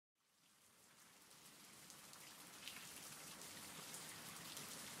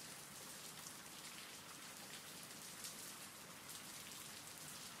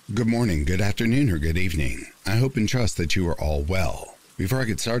Good morning, good afternoon, or good evening. I hope and trust that you are all well. Before I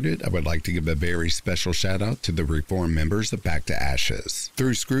get started, I would like to give a very special shout out to the reform members of Back to Ashes.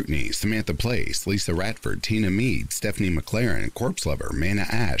 Through scrutiny, Samantha Place, Lisa Radford, Tina Mead, Stephanie McLaren, Corpse Lover, Manna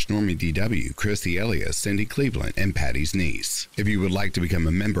Ash, Normie DW, Christy Elias, Cindy Cleveland, and Patty's niece. If you would like to become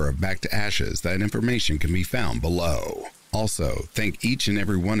a member of Back to Ashes, that information can be found below. Also, thank each and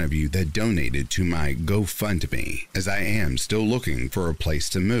every one of you that donated to my GoFundMe, as I am still looking for a place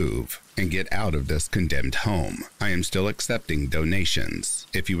to move and get out of this condemned home. I am still accepting donations.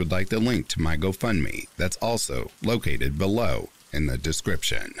 If you would like the link to my GoFundMe, that's also located below in the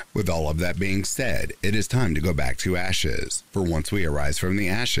description. With all of that being said, it is time to go back to ashes. For once we arise from the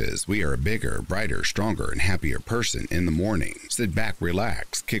ashes, we are a bigger, brighter, stronger, and happier person in the morning. Sit back,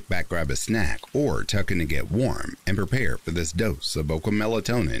 relax, kick back, grab a snack, or tuck in to get warm, and prepare for this dose of vocal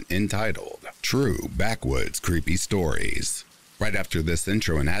melatonin entitled True Backwoods Creepy Stories. Right after this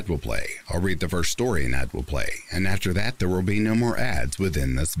intro, an ad will play. I'll read the first story an ad will play, and after that there will be no more ads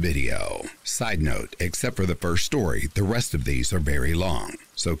within this video. Side note, except for the first story, the rest of these are very long,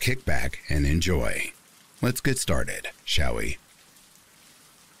 so kick back and enjoy. Let's get started, shall we?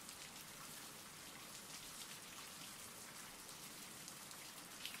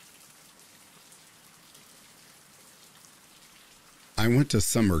 I went to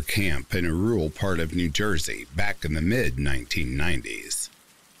summer camp in a rural part of New Jersey back in the mid-1990s.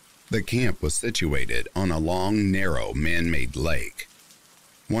 The camp was situated on a long, narrow, man-made lake.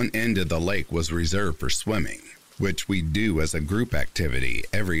 One end of the lake was reserved for swimming, which we do as a group activity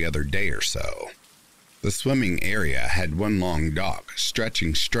every other day or so. The swimming area had one long dock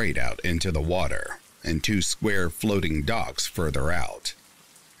stretching straight out into the water, and two square floating docks further out.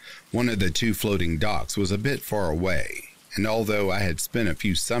 One of the two floating docks was a bit far away, and although I had spent a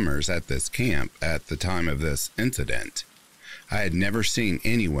few summers at this camp at the time of this incident, I had never seen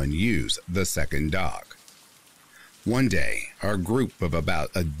anyone use the second dock. One day, our group of about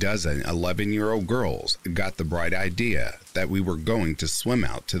a dozen 11-year-old girls got the bright idea that we were going to swim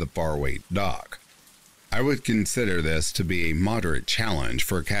out to the faraway dock. I would consider this to be a moderate challenge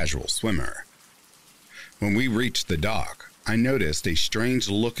for a casual swimmer. When we reached the dock, I noticed a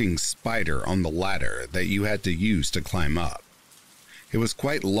strange-looking spider on the ladder that you had to use to climb up. It was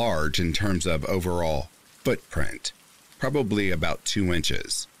quite large in terms of overall footprint, probably about 2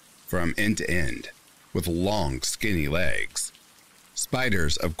 inches, from end to end, with long, skinny legs.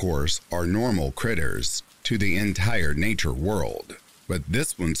 Spiders, of course, are normal critters to the entire nature world, but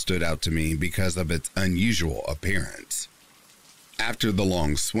this one stood out to me because of its unusual appearance. After the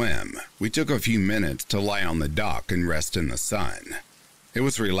long swim, we took a few minutes to lie on the dock and rest in the sun. It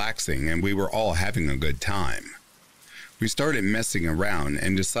was relaxing and we were all having a good time. We started messing around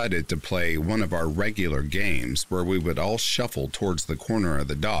and decided to play one of our regular games where we would all shuffle towards the corner of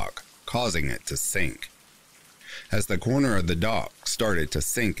the dock, causing it to sink. As the corner of the dock started to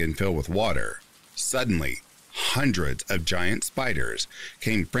sink and fill with water, suddenly hundreds of giant spiders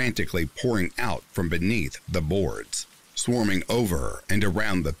came frantically pouring out from beneath the boards, swarming over and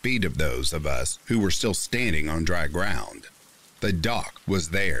around the feet of those of us who were still standing on dry ground. The dock was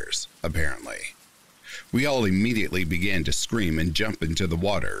theirs, apparently. We all immediately began to scream and jump into the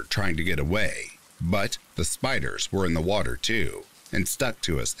water, trying to get away, but the spiders were in the water too, and stuck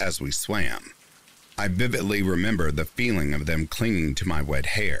to us as we swam. I vividly remember the feeling of them clinging to my wet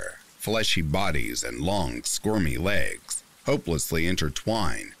hair, fleshy bodies and long, squirmy legs, hopelessly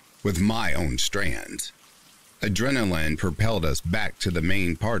intertwined with my own strands. Adrenaline propelled us back to the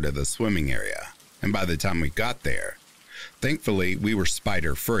main part of the swimming area, and by the time we got there, thankfully we were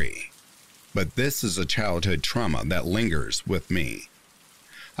spider-free. But this is a childhood trauma that lingers with me.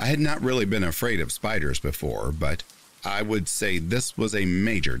 I had not really been afraid of spiders before, but I would say this was a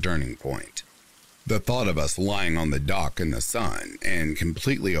major turning point. The thought of us lying on the dock in the sun and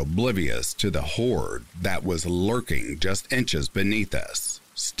completely oblivious to the horde that was lurking just inches beneath us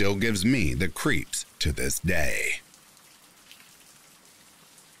still gives me the creeps to this day.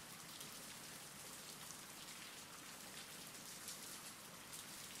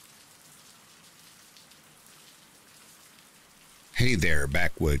 Hey there,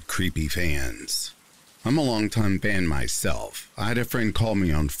 Backwood creepy fans. I'm a longtime fan myself. I had a friend call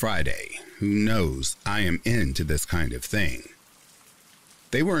me on Friday who knows I am into this kind of thing.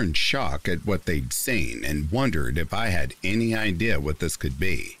 They were in shock at what they'd seen and wondered if I had any idea what this could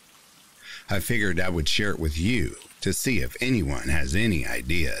be. I figured I would share it with you to see if anyone has any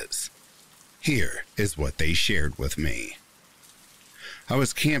ideas. Here is what they shared with me. I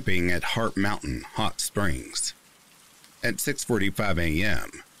was camping at Heart Mountain Hot Springs. At 6:45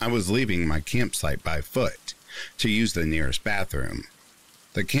 a.m., I was leaving my campsite by foot to use the nearest bathroom.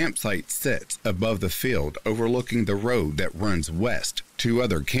 The campsite sits above the field overlooking the road that runs west to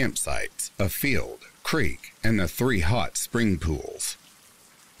other campsites, a field, creek, and the 3 hot spring pools.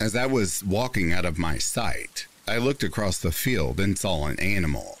 As I was walking out of my sight, I looked across the field and saw an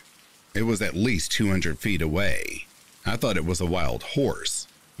animal. It was at least 200 feet away. I thought it was a wild horse,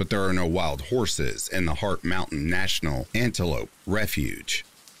 but there are no wild horses in the Heart Mountain National Antelope Refuge.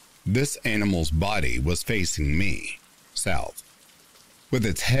 This animal's body was facing me, south, with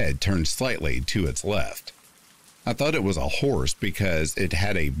its head turned slightly to its left. I thought it was a horse because it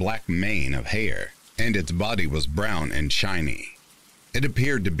had a black mane of hair, and its body was brown and shiny. It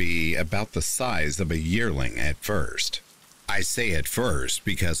appeared to be about the size of a yearling at first. I say at first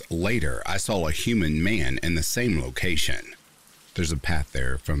because later I saw a human man in the same location. There's a path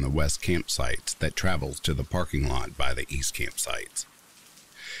there from the west campsites that travels to the parking lot by the east campsites.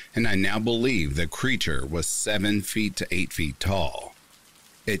 And I now believe the creature was 7 feet to 8 feet tall.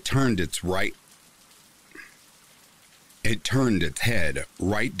 It turned its head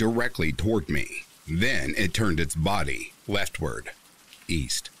right directly toward me. Then it turned its body leftward,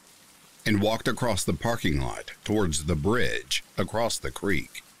 east, and walked across the parking lot towards the bridge across the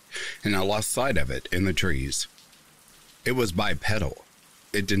creek, and I lost sight of it in the trees. It was bipedal.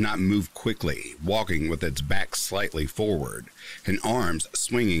 It did not move quickly, walking with its back slightly forward and arms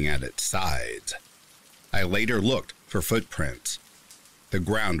swinging at its sides. I later looked for footprints. The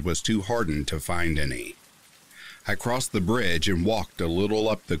ground was too hardened to find any. I crossed the bridge and walked a little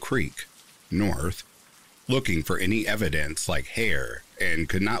up the creek, north, looking for any evidence like hair, and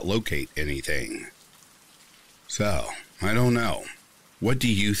could not locate anything. So, I don't know. What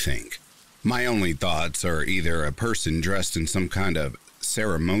do you think? My only thoughts are either a person dressed in some kind of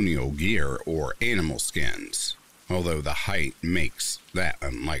ceremonial gear or animal skins, although the height makes that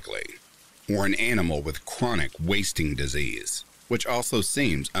unlikely, or an animal with chronic wasting disease, which also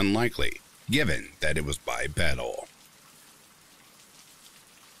seems unlikely, given that it was bipedal.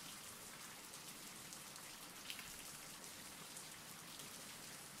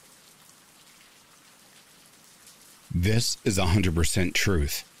 This is 100%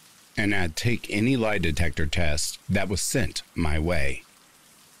 truth, and I'd take any lie detector test that was sent my way.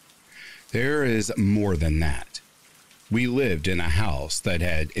 There is more than that. We lived in a house that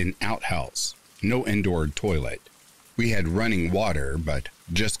had an outhouse, no indoor toilet. We had running water, but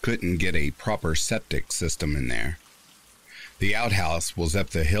just couldn't get a proper septic system in there. The outhouse was up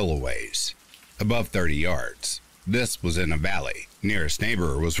the hill a ways, above 30 yards. This was in a valley. Nearest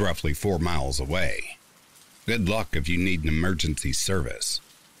neighbor was roughly 4 miles away. Good luck if you need an emergency service.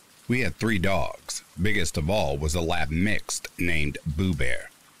 We had 3 dogs. Biggest of all was a lab mixed named Boo Bear.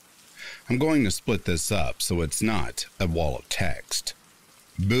 I'm going to split this up so it's not a wall of text.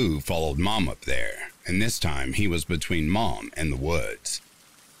 Boo followed Mom up there, and this time he was between Mom and the woods.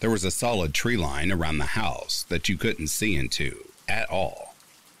 There was a solid tree line around the house that you couldn't see into at all.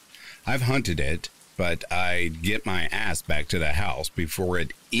 I've hunted it, but I'd get my ass back to the house before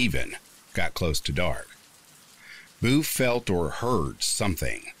it even got close to dark. Boo felt or heard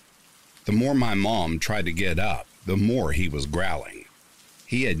something. The more my mom tried to get up, the more he was growling.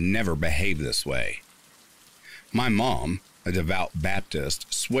 He had never behaved this way. My mom, a devout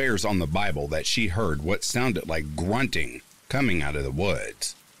Baptist, swears on the Bible that she heard what sounded like grunting coming out of the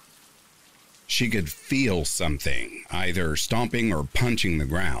woods. She could feel something, either stomping or punching the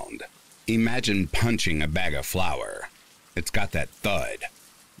ground. Imagine punching a bag of flour. It's got that thud.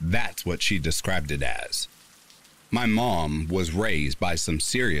 That's what she described it as. My mom was raised by some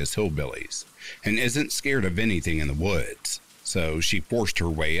serious hillbillies and isn't scared of anything in the woods, so she forced her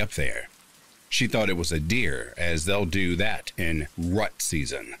way up there. She thought it was a deer, as they'll do that in rut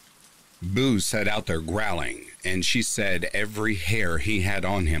season. Boo sat out there growling, and she said every hair he had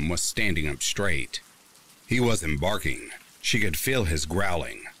on him was standing up straight. He wasn't barking. She could feel his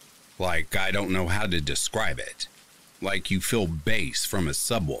growling. Like, I don't know how to describe it. Like you feel bass from a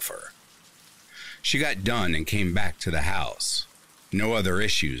subwoofer. She got done and came back to the house. No other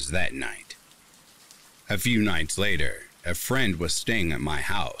issues that night. A few nights later, a friend was staying at my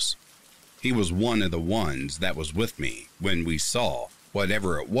house. He was one of the ones that was with me when we saw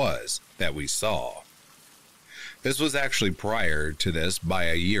whatever it was that we saw. This was actually prior to this by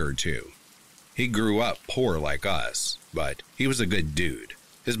a year or two. He grew up poor like us, but he was a good dude.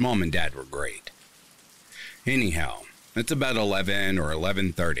 His mom and dad were great. Anyhow, it's about 11 or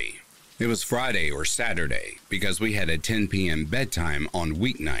 11:30. It was Friday or Saturday because we had a 10 p.m. bedtime on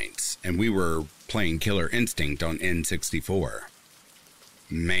weeknights and we were playing Killer Instinct on N64.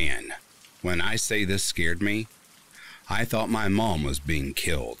 Man, when I say this scared me, I thought my mom was being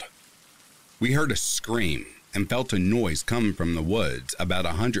killed. We heard a scream and felt a noise come from the woods about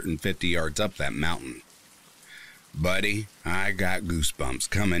 150 yards up that mountain. Buddy, I got goosebumps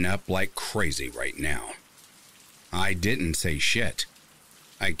coming up like crazy right now. I didn't say shit.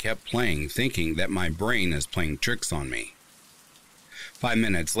 I kept playing, thinking that my brain is playing tricks on me. 5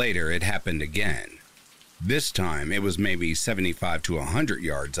 minutes later, it happened again. This time, it was maybe 75 to 100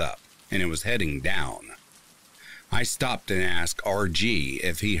 yards up, and it was heading down. I stopped and asked RG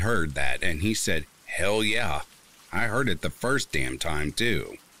if he heard that, and he said, "Hell yeah, I heard it the first damn time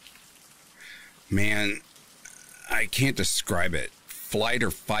too." Man, I can't describe it. Flight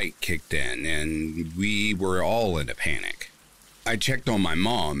or fight kicked in, and we were all in a panic. I checked on my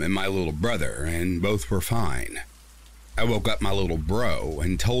mom and my little brother, and both were fine. I woke up my little bro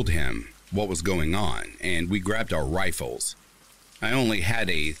and told him what was going on, and we grabbed our rifles. I only had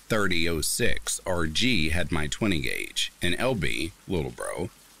a .30-06, RG had my 20 gauge, and LB, little bro,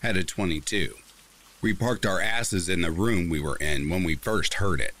 had a .22. We parked our asses in the room we were in when we first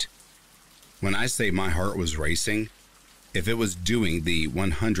heard it. When I say my heart was racing, if it was doing the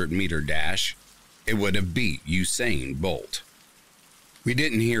 100-meter dash, it would have beat Usain Bolt. We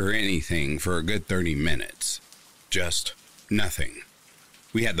didn't hear anything for a good 30 minutes. Just nothing.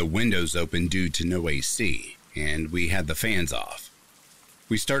 We had the windows open due to no AC, and we had the fans off.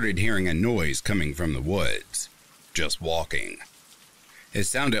 We started hearing a noise coming from the woods, just walking. It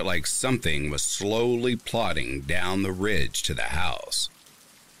sounded like something was slowly plodding down the ridge to the house.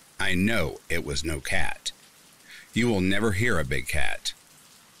 I know it was no cat. You will never hear a big cat.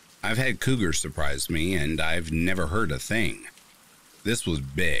 I've had cougars surprise me, and I've never heard a thing. This was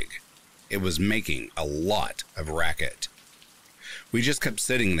big. It was making a lot of racket. We just kept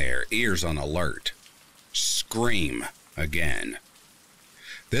sitting there, ears on alert. Scream again.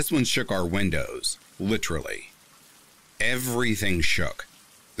 This one shook our windows, literally. Everything shook.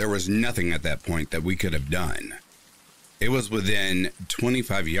 There was nothing at that point that we could have done. It was within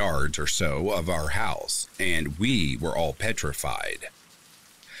 25 yards or so of our house, and we were all petrified.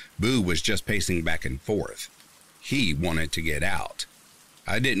 Boo was just pacing back and forth. He wanted to get out.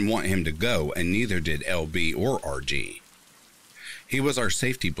 I didn't want him to go, and neither did LB or RG. He was our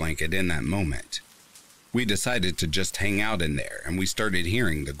safety blanket in that moment. We decided to just hang out in there, and we started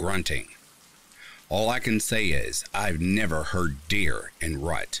hearing the grunting. All I can say is, I've never heard deer in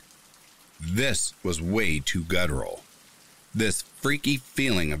rut. This was way too guttural. This freaky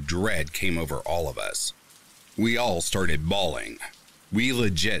feeling of dread came over all of us. We all started bawling. We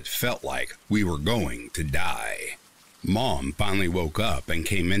legit felt like we were going to die. Mom finally woke up and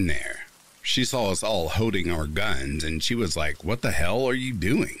came in there. She saw us all holding our guns, and she was like, "What the hell are you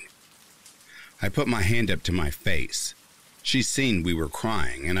doing?" I put my hand up to my face. She seen we were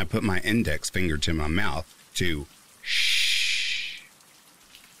crying, and I put my index finger to my mouth to shh.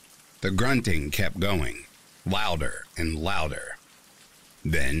 The grunting kept going, louder and louder.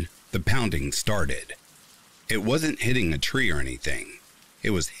 Then the pounding started. It wasn't hitting a tree or anything.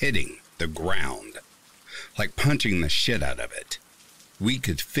 It was hitting the ground, like punching the shit out of it. We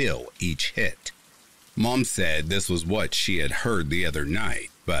could feel each hit. Mom said this was what she had heard the other night,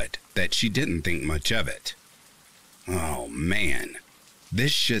 but that she didn't think much of it. Oh man,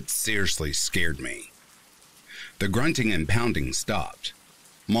 this shit seriously scared me. The grunting and pounding stopped.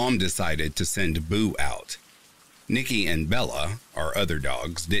 Mom decided to send Boo out. Nikki and Bella, our other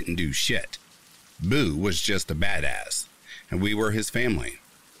dogs, didn't do shit. Boo was just a badass, and we were his family.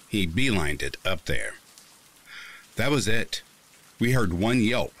 He beelined it up there. That was it. We heard one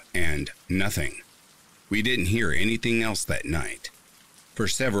yelp and nothing. We didn't hear anything else that night. For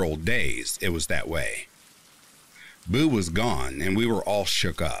several days, it was that way. Boo was gone, and we were all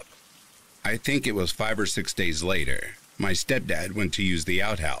shook up. I think it was 5 or 6 days later, my stepdad went to use the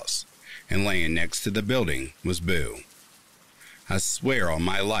outhouse, and laying next to the building was Boo. I swear on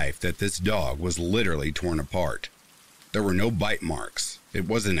my life that this dog was literally torn apart. There were no bite marks. It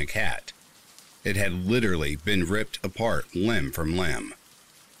wasn't a cat. It had literally been ripped apart limb from limb.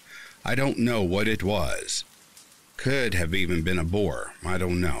 I don't know what it was. Could have even been a boar, I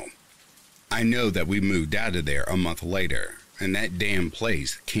don't know. I know that we moved out of there a month later, and that damn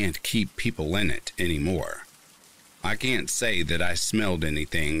place can't keep people in it anymore. I can't say that I smelled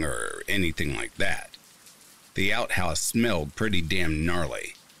anything or anything like that. The outhouse smelled pretty damn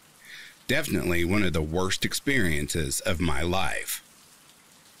gnarly. Definitely one of the worst experiences of my life.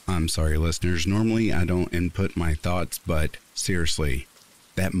 I'm sorry, listeners. Normally I don't input my thoughts, but seriously,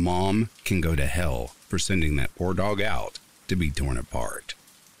 that mom can go to hell for sending that poor dog out to be torn apart.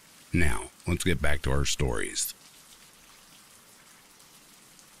 Now, let's get back to our stories.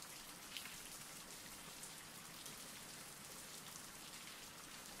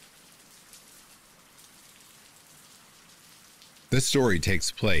 This story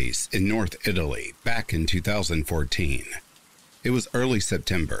takes place in North Italy back in 2014. It was early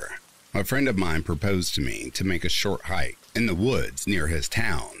September. A friend of mine proposed to me to make a short hike in the woods near his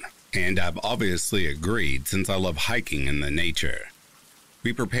town, and I've obviously agreed since I love hiking in the nature.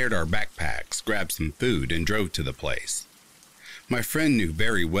 We prepared our backpacks, grabbed some food, and drove to the place. My friend knew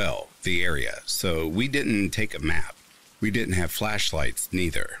very well the area, so we didn't take a map. We didn't have flashlights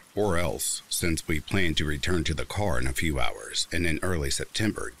neither, or else, since we planned to return to the car in a few hours, and in early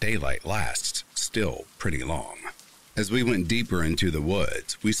September, daylight lasts still pretty long. As we went deeper into the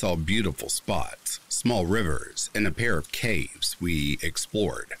woods, we saw beautiful spots, small rivers, and a pair of caves we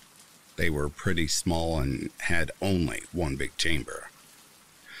explored. They were pretty small and had only one big chamber.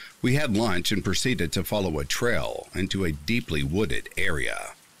 We had lunch and proceeded to follow a trail into a deeply wooded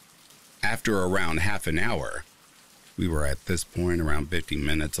area. After around half an hour, we were at this point around 50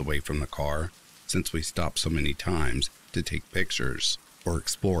 minutes away from the car, since we stopped so many times to take pictures or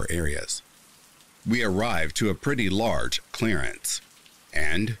explore areas. We arrived to a pretty large clearance,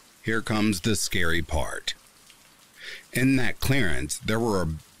 and here comes the scary part. In that clearance, there were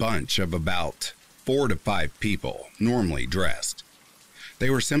a bunch of about 4 to 5 people, normally dressed. They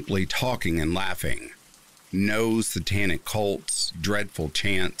were simply talking and laughing. No satanic cults, dreadful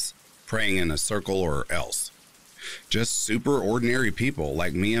chants, praying in a circle or else. Just super ordinary people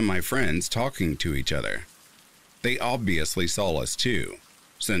like me and my friends talking to each other. They obviously saw us too,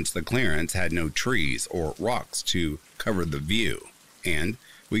 since the clearance had no trees or rocks to cover the view, and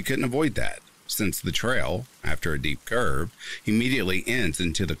we couldn't avoid that, since the trail, after a deep curve, immediately ends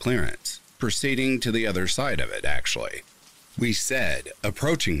into the clearance, proceeding to the other side of it actually. We said,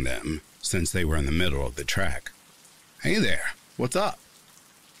 approaching them, since they were in the middle of the track, "Hey there, what's up?"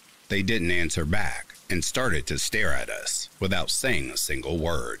 They didn't answer back and started to stare at us without saying a single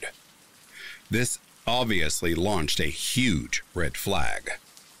word. This obviously launched a huge red flag.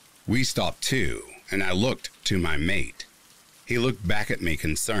 We stopped too, and I looked to my mate. He looked back at me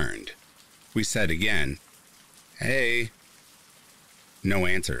concerned. We said again, "Hey." No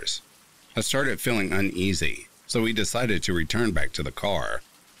answers. I started feeling uneasy, so we decided to return back to the car.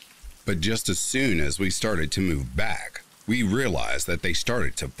 But just as soon as we started to move back, we realized that they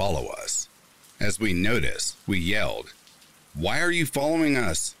started to follow us. As we noticed, we yelled, "Why are you following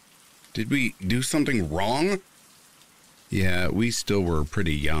us? Did we do something wrong?" Yeah, we still were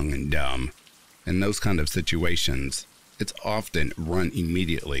pretty young and dumb. In those kind of situations, it's often run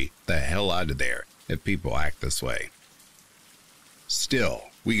immediately the hell out of there if people act this way. Still,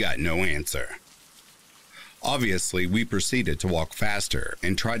 we got no answer. Obviously, we proceeded to walk faster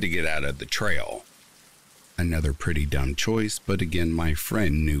and tried to get out of the trail. Another pretty dumb choice, but again, my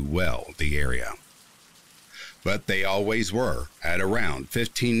friend knew well the area. But they always were at around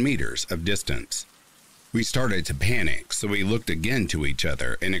 15 meters of distance. We started to panic, so we looked again to each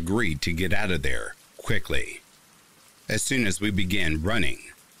other and agreed to get out of there quickly. As soon as we began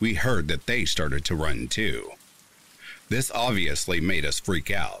running, we heard that they started to run too. This obviously made us freak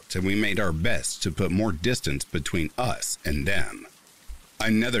out, and we made our best to put more distance between us and them.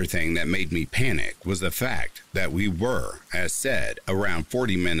 Another thing that made me panic was the fact that we were, as said, around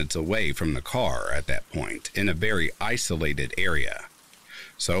 40 minutes away from the car at that point in a very isolated area.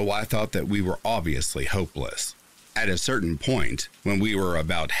 So I thought that we were obviously hopeless. At a certain point, when we were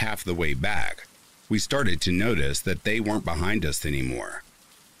about half the way back, we started to notice that they weren't behind us anymore.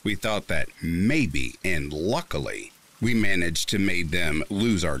 We thought that maybe, and luckily, we managed to make them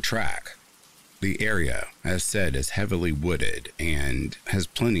lose our track. The area, as said, is heavily wooded and has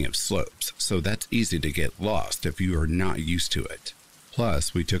plenty of slopes, so that's easy to get lost if you are not used to it.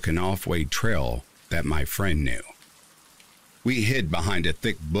 Plus, we took an off-way trail that my friend knew. We hid behind a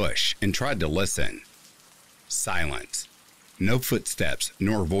thick bush and tried to listen. Silence. No footsteps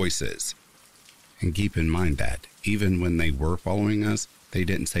nor voices. And keep in mind that, even when they were following us, they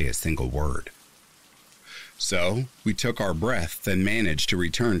didn't say a single word. So, we took our breath and managed to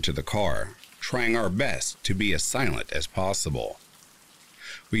return to the car, trying our best to be as silent as possible.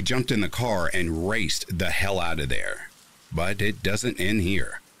 We jumped in the car and raced the hell out of there. But it doesn't end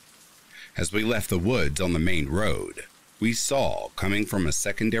here. As we left the woods on the main road, we saw, coming from a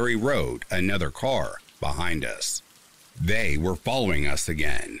secondary road, another car behind us. They were following us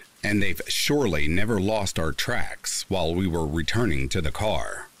again, and they've surely never lost our tracks while we were returning to the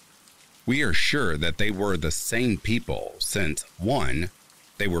car. We are sure that they were the same people since, 1,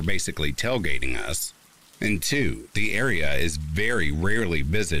 they were basically tailgating us, and 2, the area is very rarely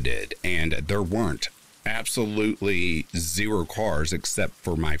visited and there weren't absolutely 0 cars except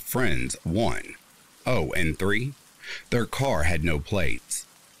for my friend's 1. Oh, and 3, their car had no plates.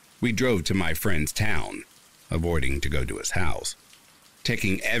 We drove to my friend's town. avoiding to go to his house,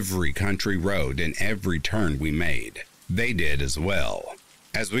 taking every country road and every turn we made. They did as well.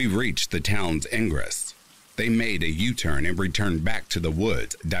 As we reached the town's ingress, they made a U-turn and returned back to the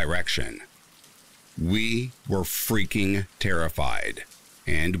woods direction. We were freaking terrified,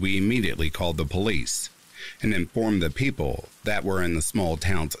 and we immediately called the police and informed the people that were in the small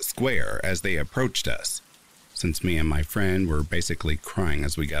town's square as they approached us, since me and my friend were basically crying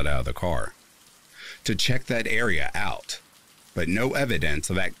as we got out of the car, to check that area out. But no evidence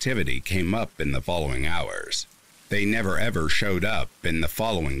of activity came up in the following hours. They never ever showed up in the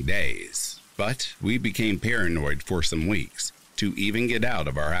following days, but we became paranoid for some weeks to even get out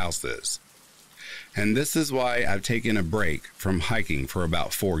of our houses. And this is why I've taken a break from hiking for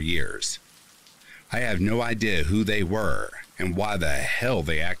about 4 years. I have no idea who they were and why the hell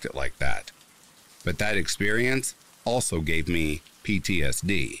they acted like that. But that experience also gave me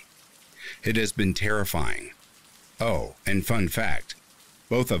PTSD. It has been terrifying. Oh, and fun fact,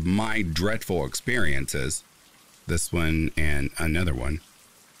 both of my dreadful experiences, this one and another one,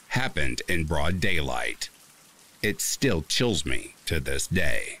 happened in broad daylight. It still chills me to this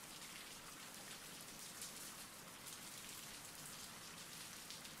day.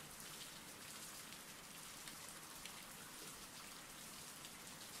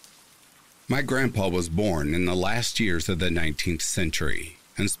 My grandpa was born in the last years of the 19th century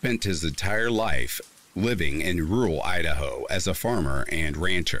and spent his entire life living in rural Idaho as a farmer and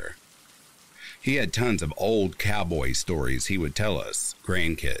rancher. He had tons of old cowboy stories he would tell us,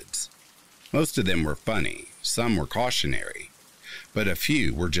 grandkids. Most of them were funny, some were cautionary, but a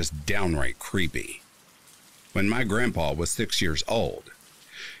few were just downright creepy. When my grandpa was 6 years old,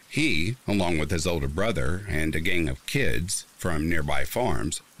 he, along with his older brother and a gang of kids from nearby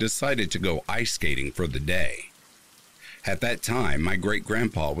farms, decided to go ice skating for the day. At that time, my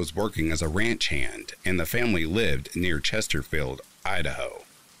great-grandpa was working as a ranch hand, and the family lived near Chesterfield, Idaho,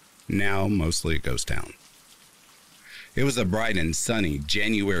 now mostly a ghost town. It was a bright and sunny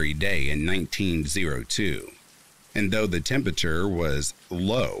January day in 1902, and though the temperature was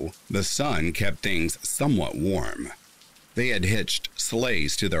low, the sun kept things somewhat warm. They had hitched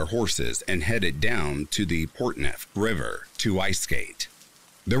sleighs to their horses and headed down to the Portneuf River to ice skate.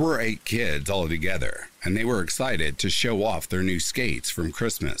 There were 8 kids altogether, and they were excited to show off their new skates from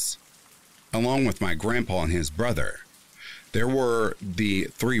Christmas. Along with my grandpa and his brother, there were the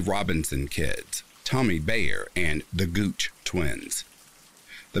 3 Robinson kids, Tommy Bayer and the Gooch twins.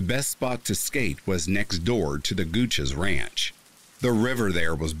 The best spot to skate was next door to the Gooch's ranch. The river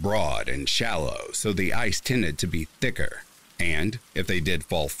there was broad and shallow, so the ice tended to be thicker, and if they did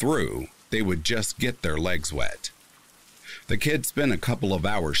fall through, they would just get their legs wet. The kids spent a couple of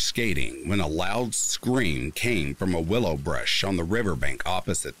hours skating when a loud scream came from a willow brush on the riverbank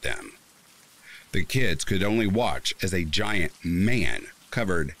opposite them. The kids could only watch as a giant man,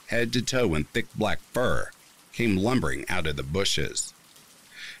 covered head to toe in thick black fur, came lumbering out of the bushes.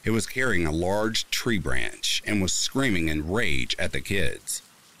 It was carrying a large tree branch and was screaming in rage at the kids.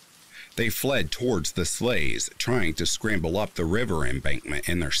 They fled towards the sleighs, trying to scramble up the river embankment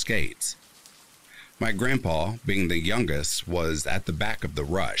in their skates. My grandpa, being the youngest, was at the back of the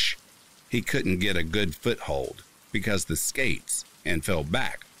rush. He couldn't get a good foothold because the skates and fell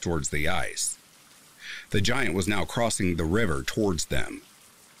back towards the ice. The giant was now crossing the river towards them,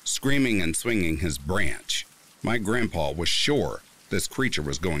 screaming and swinging his branch. My grandpa was sure this creature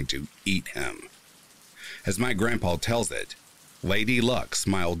was going to eat him. As my grandpa tells it, Lady Luck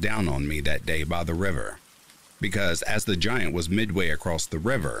smiled down on me that day by the river, because as the giant was midway across the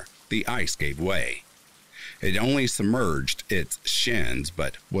river, the ice gave way. It only submerged its shins,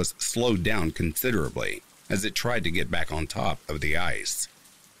 but was slowed down considerably as it tried to get back on top of the ice.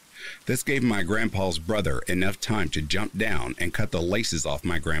 This gave my grandpa's brother enough time to jump down and cut the laces off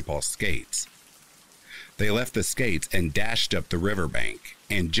my grandpa's skates. They left the skates and dashed up the riverbank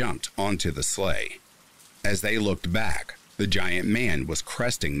and jumped onto the sleigh. As they looked back, the giant man was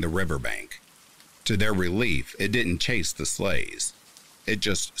cresting the riverbank. To their relief, it didn't chase the sleighs. It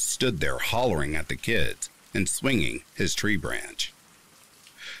just stood there hollering at the kids and swinging his tree branch.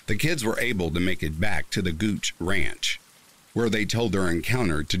 The kids were able to make it back to the Gooch Ranch, where they told their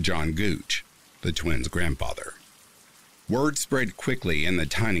encounter to John Gooch, the twins' grandfather. Word spread quickly in the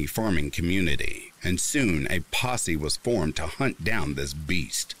tiny farming community, and soon a posse was formed to hunt down this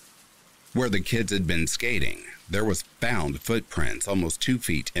beast. Where the kids had been skating, there was found footprints almost 2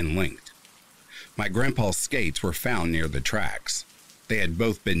 feet in length. My grandpa's skates were found near the tracks. They had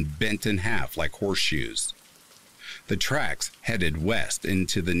both been bent in half like horseshoes. The tracks headed west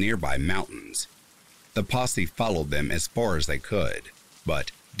into the nearby mountains. The posse followed them as far as they could,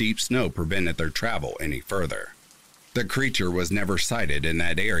 but deep snow prevented their travel any further. The creature was never sighted in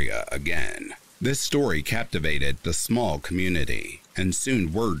that area again. This story captivated the small community, and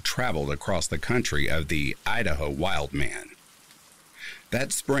soon word traveled across the country of the Idaho wild man.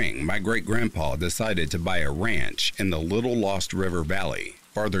 That spring, my great-grandpa decided to buy a ranch in the Little Lost River Valley,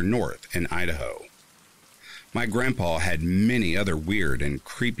 farther north in Idaho. My grandpa had many other weird and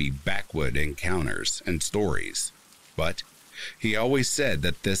creepy backwood encounters and stories, but he always said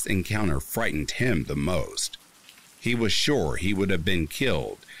that this encounter frightened him the most. He was sure he would have been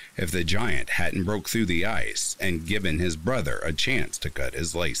killed if the giant hadn't broke through the ice and given his brother a chance to cut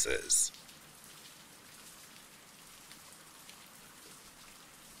his laces.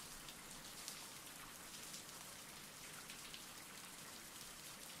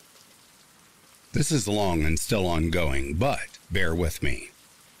 This is long and still ongoing, but bear with me.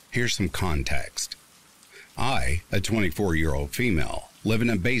 Here's some context. I, a 24-year-old female, live in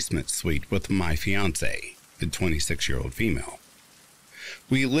a basement suite with my fiancé, a 26-year-old female.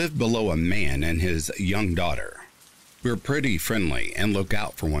 We live below a man and his young daughter. We're pretty friendly and look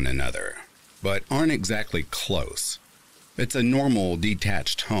out for one another, but aren't exactly close. It's a normal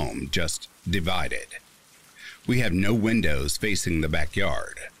detached home, just divided. We have no windows facing the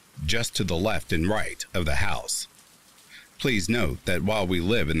backyard, just to the left and right of the house. Please note that while we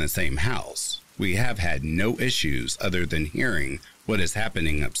live in the same house, we have had no issues other than hearing what is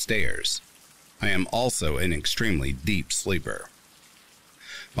happening upstairs. I am also an extremely deep sleeper.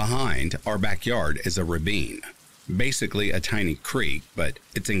 Behind our backyard is a ravine, basically a tiny creek, but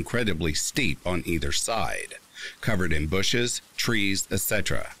it's incredibly steep on either side, covered in bushes, trees,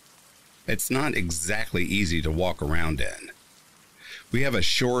 etc. It's not exactly easy to walk around in. We have a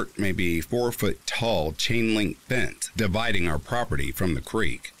short, maybe 4-foot-tall chain-link fence dividing our property from the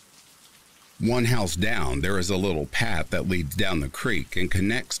creek. One house down, there is a little path that leads down the creek and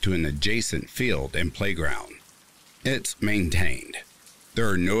connects to an adjacent field and playground. It's maintained. There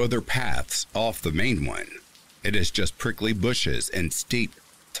are no other paths off the main one. It is just prickly bushes and steep,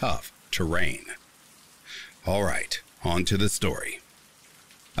 tough terrain. All right, on to the story.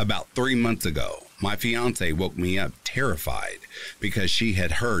 About 3 months ago, my fiancée woke me up terrified because she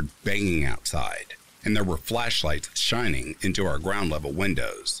had heard banging outside, and there were flashlights shining into our ground-level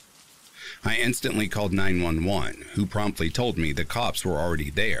windows. I instantly called 911, who promptly told me the cops were already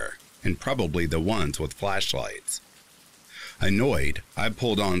there, and probably the ones with flashlights. Annoyed, I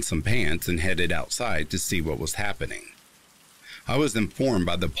pulled on some pants and headed outside to see what was happening. I was informed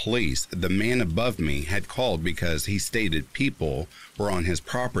by the police the man above me had called because he stated people were on his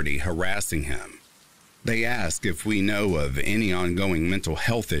property harassing him. They asked if we know of any ongoing mental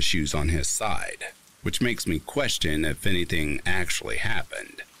health issues on his side, which makes me question if anything actually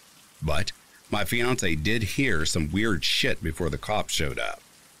happened. But my fiancé did hear some weird shit before the cops showed up.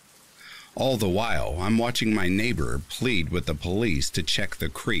 All the while, I'm watching my neighbor plead with the police to check the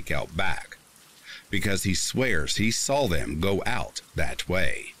creek out back, because he swears he saw them go out that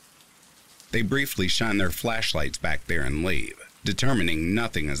way. They briefly shine their flashlights back there and leave, determining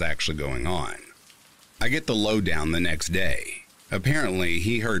nothing is actually going on. I get the lowdown the next day. Apparently,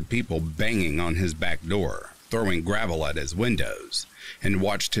 he heard people banging on his back door, throwing gravel at his windows, and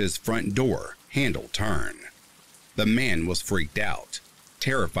watched his front door handle turn. The man was freaked out,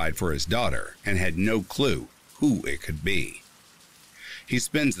 terrified for his daughter, and had no clue who it could be. He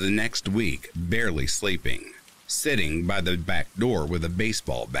spends the next week barely sleeping, sitting by the back door with a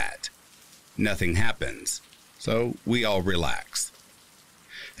baseball bat. Nothing happens, so we all relax.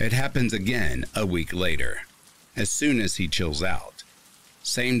 It happens again a week later, as soon as he chills out.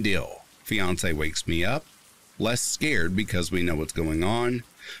 Same deal, fiancé wakes me up, less scared because we know what's going on,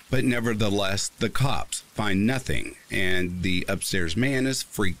 but nevertheless the cops find nothing and the upstairs man is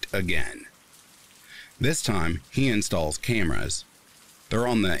freaked again. This time he installs cameras. They're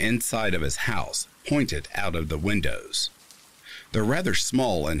on the inside of his house, pointed out of the windows. They're rather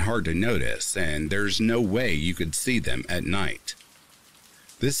small and hard to notice, and there's no way you could see them at night.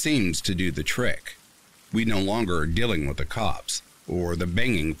 This seems to do the trick. We no longer are dealing with the cops or the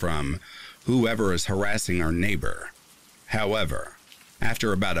banging from whoever is harassing our neighbor. However,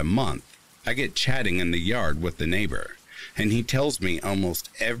 after about a month, I get chatting in the yard with the neighbor, and he tells me almost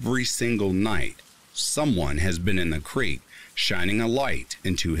every single night someone has been in the creek shining a light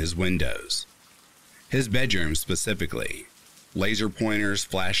into his windows. His bedroom specifically. Laser pointers,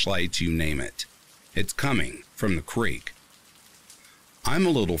 flashlights, you name it. It's coming from the creek. I'm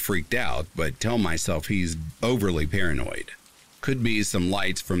a little freaked out, but tell myself he's overly paranoid. Could be some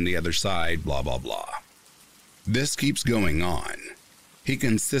lights from the other side, blah blah blah. This keeps going on. He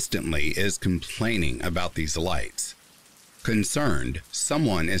consistently is complaining about these lights. Concerned,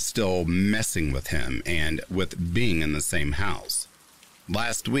 someone is still messing with him and with being in the same house.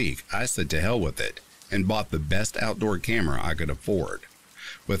 Last week, I said to hell with it and bought the best outdoor camera I could afford,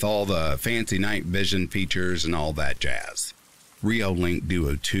 with all the fancy night vision features and all that jazz. Reolink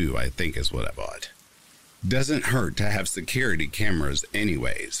Duo 2, I think, is what I bought. Doesn't hurt to have security cameras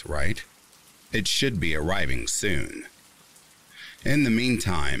anyways, right? It should be arriving soon. In the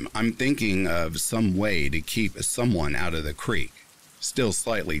meantime, I'm thinking of some way to keep someone out of the creek. Still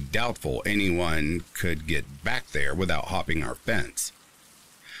slightly doubtful anyone could get back there without hopping our fence.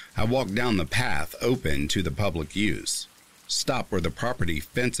 I walk down the path open to the public use, stop where the property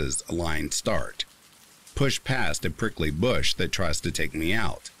fences line start, push past a prickly bush that tries to take me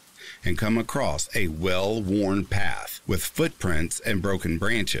out, and come across a well-worn path with footprints and broken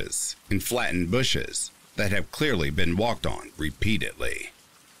branches and flattened bushes that have clearly been walked on repeatedly.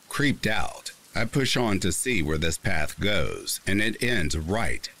 Creeped out, I push on to see where this path goes, and it ends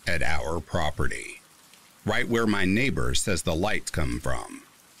right at our property, right where my neighbor says the lights come from.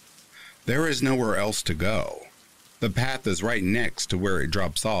 There is nowhere else to go. The path is right next to where it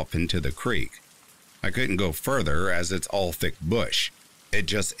drops off into the creek. I couldn't go further as it's all thick bush. It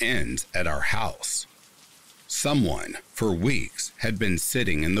just ends at our house. Someone, for weeks, had been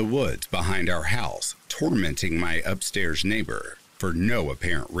sitting in the woods behind our house, tormenting my upstairs neighbor for no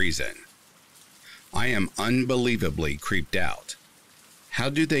apparent reason. I am unbelievably creeped out. How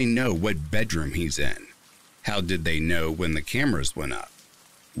do they know what bedroom he's in? How did they know when the cameras went up?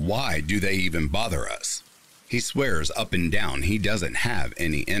 Why do they even bother us? He swears up and down he doesn't have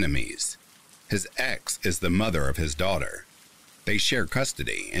any enemies. His ex is the mother of his daughter. They share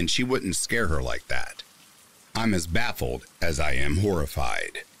custody, and she wouldn't scare her like that. I'm as baffled as I am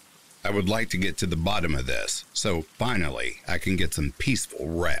horrified. I would like to get to the bottom of this, so finally I can get some peaceful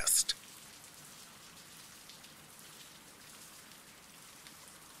rest.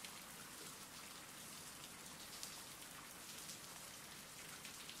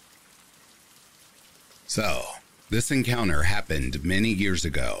 So, this encounter happened many years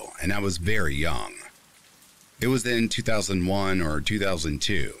ago, and I was very young. It was in 2001 or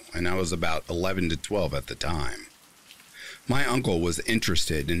 2002, and I was about 11 to 12 at the time. My uncle was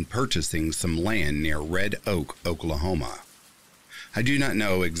interested in purchasing some land near Red Oak, Oklahoma. I do not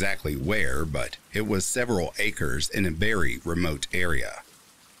know exactly where, but it was several acres in a very remote area.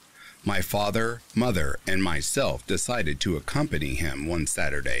 My father, mother, and myself decided to accompany him one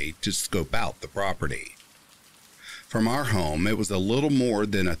Saturday to scope out the property. From our home, it was a little more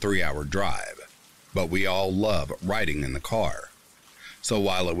than a 3-hour drive. But we all love riding in the car. So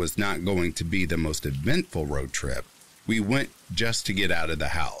while it was not going to be the most eventful road trip, we went just to get out of the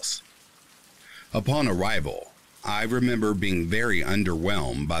house. Upon arrival, I remember being very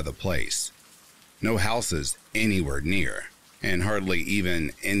underwhelmed by the place. No houses anywhere near, and hardly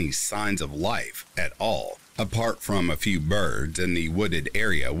even any signs of life at all. Apart from a few birds, and the wooded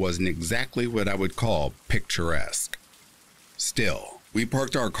area wasn't exactly what I would call picturesque. Still, we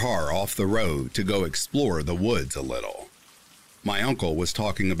parked our car off the road to go explore the woods a little. My uncle was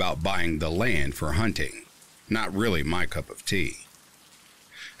talking about buying the land for hunting. Not really my cup of tea.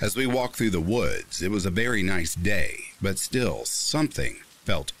 As we walked through the woods, it was a very nice day, but still something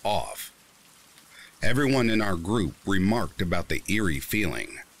felt off. Everyone in our group remarked about the eerie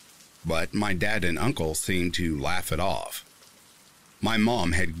feeling, but my dad and uncle seemed to laugh it off. My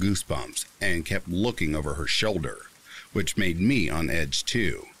mom had goosebumps and kept looking over her shoulder, which made me on edge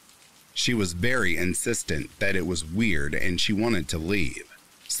too. She was very insistent that it was weird and she wanted to leave,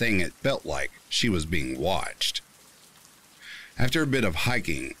 saying it felt like she was being watched. After a bit of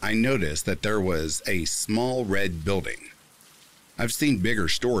hiking, I noticed that there was a small red building. I've seen bigger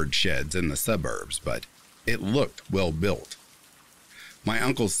storage sheds in the suburbs, but it looked well built. My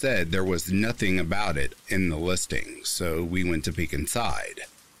uncle said there was nothing about it in the listing, so we went to peek inside.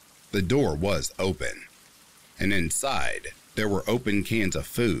 The door was open, and inside there were open cans of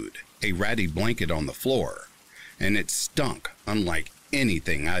food, a ratty blanket on the floor, and it stunk unlike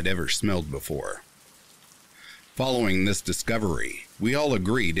anything I'd ever smelled before. Following this discovery, we all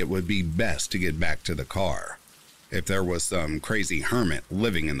agreed it would be best to get back to the car. If there was some crazy hermit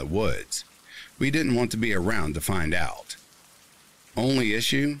living in the woods, we didn't want to be around to find out. Only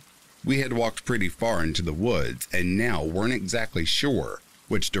issue? We had walked pretty far into the woods and now weren't exactly sure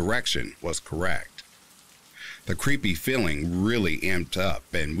which direction was correct. The creepy feeling really amped up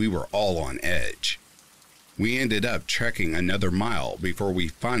and we were all on edge. We ended up trekking another mile before we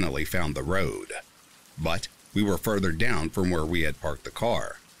finally found the road. But we were further down from where we had parked the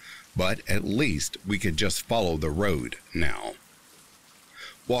car. But at least we could just follow the road now.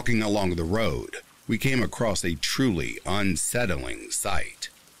 Walking along the road, we came across a truly unsettling sight.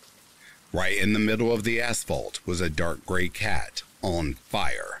 Right in the middle of the asphalt was a dark gray cat on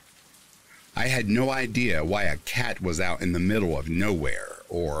fire. I had no idea why a cat was out in the middle of nowhere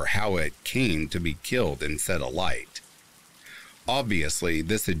or how it came to be killed and set alight. Obviously,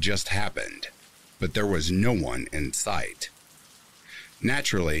 this had just happened, but there was no one in sight.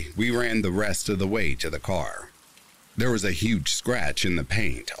 Naturally, we ran the rest of the way to the car. There was a huge scratch in the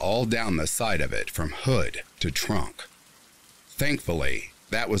paint all down the side of it from hood to trunk. Thankfully,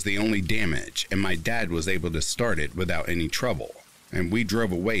 that was the only damage, and my dad was able to start it without any trouble, and we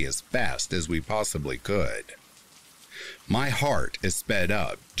drove away as fast as we possibly could. My heart is sped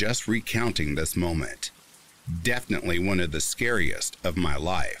up just recounting this moment. Definitely one of the scariest of my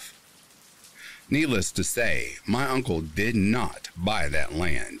life. Needless to say, my uncle did not buy that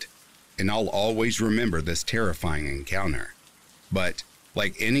land, and I'll always remember this terrifying encounter. But,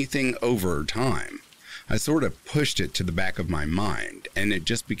 like anything over time, I sort of pushed it to the back of my mind, and it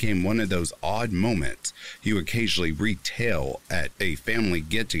just became one of those odd moments you occasionally retell at a family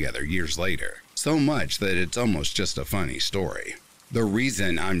get-together years later. So much that it's almost just a funny story. The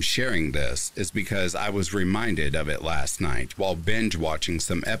reason I'm sharing this is because I was reminded of it last night while binge-watching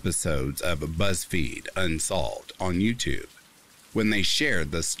some episodes of BuzzFeed Unsolved on YouTube, when they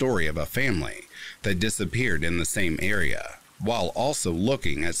shared the story of a family that disappeared in the same area, while also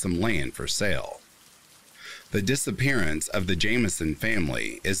looking at some land for sale. The disappearance of the Jameson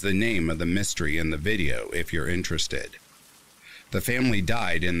family is the name of the mystery in the video if you're interested. The family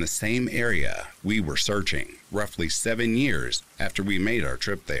died in the same area we were searching, roughly 7 years after we made our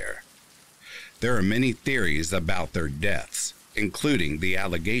trip there. There are many theories about their deaths, including the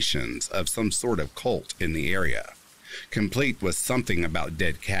allegations of some sort of cult in the area, complete with something about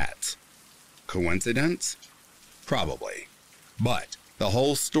dead cats. Coincidence? Probably. But the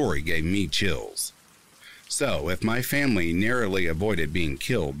whole story gave me chills. So, if my family narrowly avoided being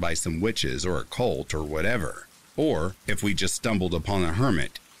killed by some witches or a cult or whatever, or if we just stumbled upon a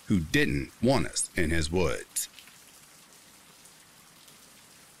hermit who didn't want us in his woods.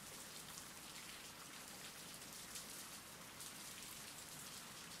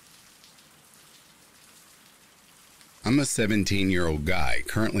 I'm a 17-year-old guy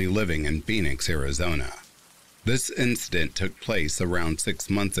currently living in Phoenix, Arizona. This incident took place around 6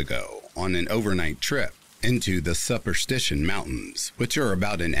 months ago on an overnight trip into the Superstition Mountains, which are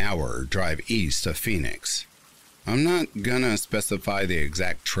about an hour drive east of Phoenix. I'm not gonna specify the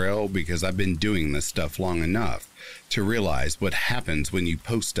exact trail because I've been doing this stuff long enough to realize what happens when you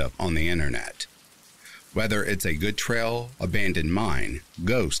post stuff on the internet. Whether it's a good trail, abandoned mine,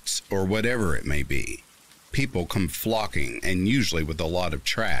 ghosts, or whatever it may be, people come flocking, and usually with a lot of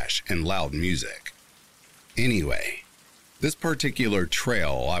trash and loud music. Anyway, this particular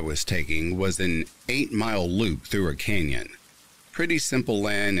trail I was taking was an 8-mile loop through a canyon. Pretty simple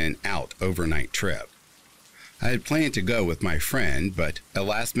in and out overnight trip. I had planned to go with my friend, but a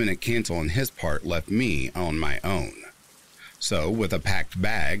last-minute cancel on his part left me on my own. So, with a packed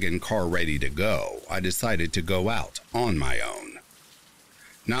bag and car ready to go, I decided to go out on my own.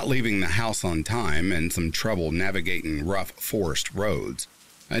 Not leaving the house on time and some trouble navigating rough forest roads,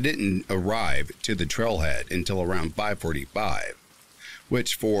 I didn't arrive to the trailhead until around 5:45,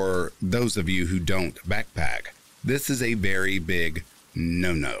 which for those of you who don't backpack, this is a very big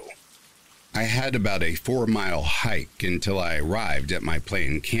no-no. I had about a 4-mile hike until I arrived at my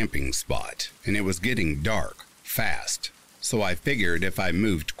planned camping spot, and it was getting dark, fast, so I figured if I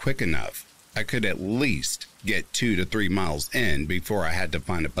moved quick enough, I could at least get 2 to 3 miles in before I had to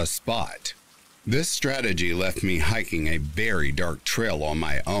find a spot. This strategy left me hiking a very dark trail on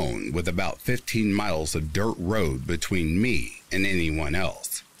my own with about 15 miles of dirt road between me and anyone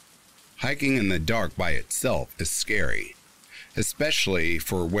else. Hiking in the dark by itself is scary, especially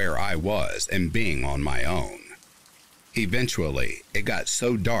for where I was and being on my own. Eventually, it got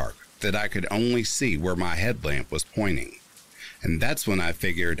so dark that I could only see where my headlamp was pointing, and that's when I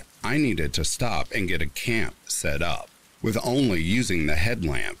figured I needed to stop and get a camp set up, with only using the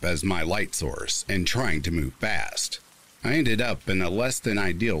headlamp as my light source and trying to move fast. I ended up in a less than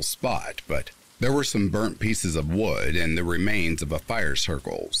ideal spot, but there were some burnt pieces of wood and the remains of a fire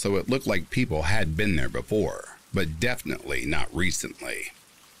circle, so it looked like people had been there before, but definitely not recently.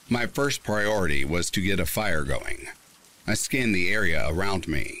 My first priority was to get a fire going. I scanned the area around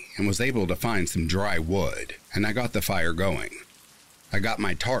me and was able to find some dry wood, and I got the fire going. I got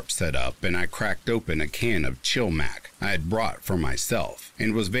my tarp set up and I cracked open a can of Chill Mac I had brought for myself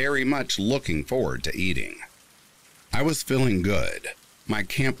and was very much looking forward to eating. I was feeling good. My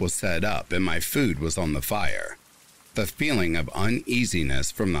camp was set up and my food was on the fire. The feeling of uneasiness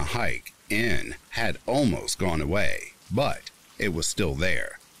from the hike in had almost gone away, but it was still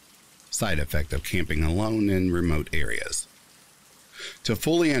there. Side effect of camping alone in remote areas. To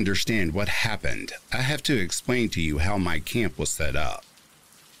fully understand what happened, I have to explain to you how my camp was set up.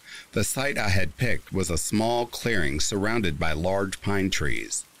 The site I had picked was a small clearing surrounded by large pine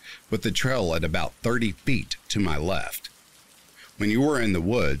trees, with the trail at about 30 feet to my left. When you are in the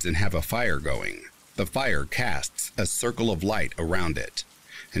woods and have a fire going, the fire casts a circle of light around it,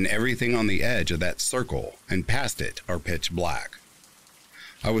 and everything on the edge of that circle and past it are pitch black.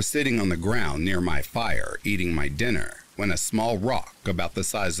 I was sitting on the ground near my fire eating my dinner when a small rock about the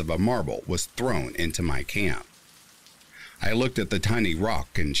size of a marble was thrown into my camp. I looked at the tiny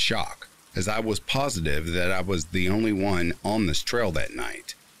rock in shock, as I was positive that I was the only one on this trail that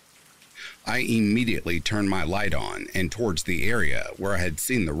night. I immediately turned my light on and towards the area where I had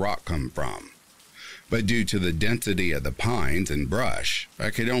seen the rock come from. But due to the density of the pines and brush, I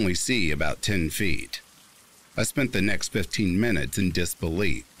could only see about 10 feet. I spent the next 15 minutes in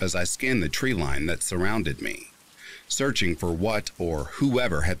disbelief as I scanned the tree line that surrounded me, searching for what or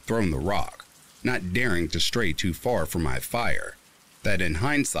whoever had thrown the rock, not daring to stray too far from my fire, that in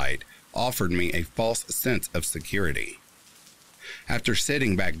hindsight offered me a false sense of security. After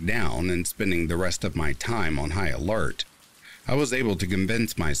sitting back down and spending the rest of my time on high alert, I was able to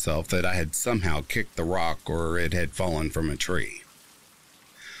convince myself that I had somehow kicked the rock or it had fallen from a tree.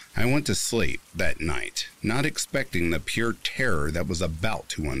 I went to sleep that night, not expecting the pure terror that was about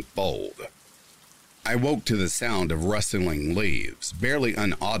to unfold. I woke to the sound of rustling leaves, barely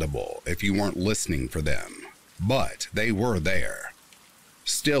inaudible if you weren't listening for them, but they were there.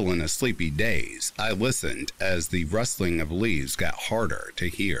 Still in a sleepy daze, I listened as the rustling of leaves got harder to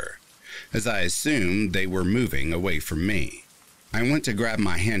hear, as I assumed they were moving away from me. I went to grab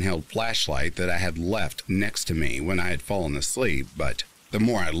my handheld flashlight that I had left next to me when I had fallen asleep, but the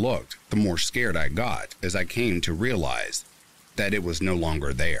more I looked, the more scared I got as I came to realize that it was no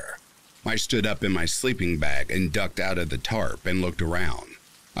longer there. I stood up in my sleeping bag and ducked out of the tarp and looked around.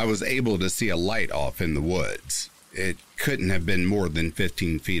 I was able to see a light off in the woods. It couldn't have been more than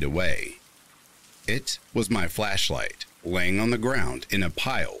 15 feet away. It was my flashlight, laying on the ground in a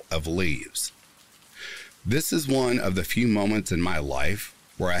pile of leaves. This is one of the few moments in my life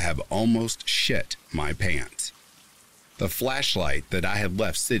where I have almost shit my pants. The flashlight that I had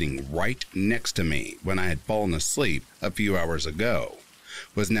left sitting right next to me when I had fallen asleep a few hours ago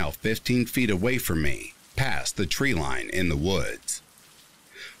was now 15 feet away from me, past the tree line in the woods.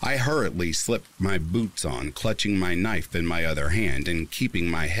 I hurriedly slipped my boots on, clutching my knife in my other hand and keeping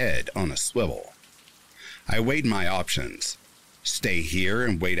my head on a swivel. I weighed my options: stay here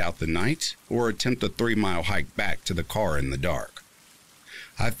and wait out the night, or attempt a 3-mile hike back to the car in the dark.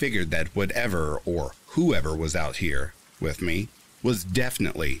 I figured that whatever or whoever was out here with me was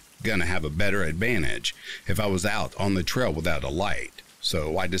definitely gonna have a better advantage if I was out on the trail without a light,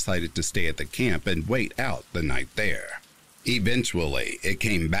 so I decided to stay at the camp and wait out the night there. Eventually, it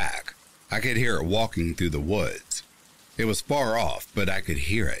came back. I could hear it walking through the woods. It was far off, but I could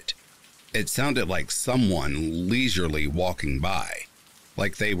hear it. It sounded like someone leisurely walking by,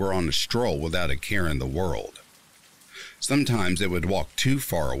 like they were on a stroll without a care in the world. Sometimes it would walk too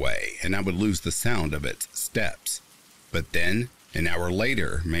far away, and I would lose the sound of its steps. But then, an hour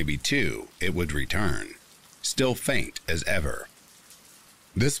later, maybe 2, it would return, still faint as ever.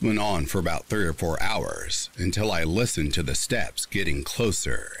 This went on for about 3 or 4 hours, until I listened to the steps getting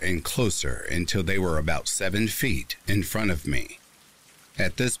closer and closer until they were about 7 feet in front of me.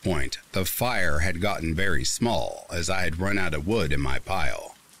 At this point, the fire had gotten very small as I had run out of wood in my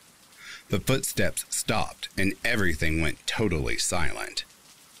pile. The footsteps stopped and everything went totally silent.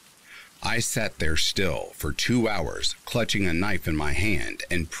 I sat there still for 2 hours, clutching a knife in my hand,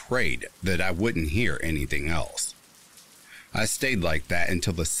 and prayed that I wouldn't hear anything else. I stayed like that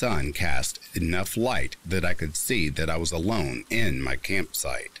until the sun cast enough light that I could see that I was alone in my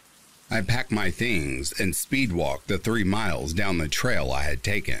campsite. I packed my things and speed walked the 3 miles down the trail I had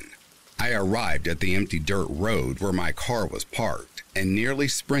taken. I arrived at the empty dirt road where my car was parked and nearly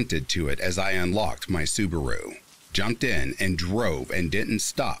sprinted to it as I unlocked my Subaru, jumped in and drove and didn't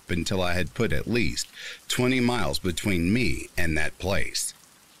stop until I had put at least 20 miles between me and that place.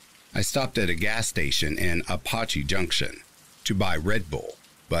 I stopped at a gas station in Apache Junction to buy Red Bull,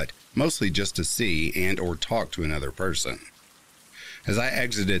 but mostly just to see and or talk to another person. As I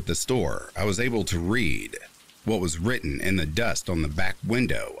exited the store, I was able to read what was written in the dust on the back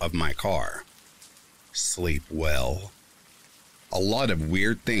window of my car. Sleep well. A lot of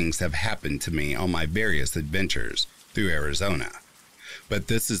weird things have happened to me on my various adventures through Arizona, but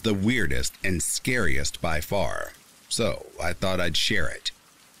this is the weirdest and scariest by far, so I thought I'd share it.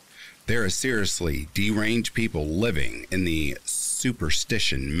 There are seriously deranged people living in the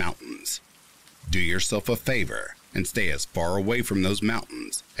Superstition Mountains. Do yourself a favor and stay as far away from those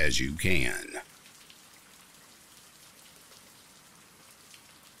mountains as you can.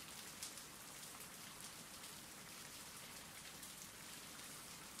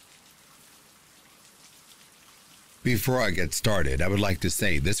 Before I get started, I would like to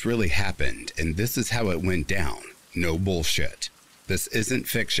say this really happened, and this is how it went down. No bullshit. This isn't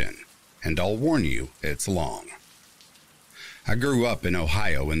fiction, and I'll warn you, it's long. I grew up in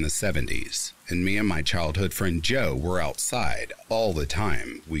Ohio in the 70s, and me and my childhood friend Joe were outside all the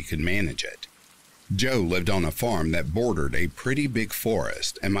time we could manage it. Joe lived on a farm that bordered a pretty big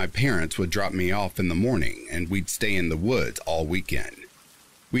forest, and my parents would drop me off in the morning, and we'd stay in the woods all weekend.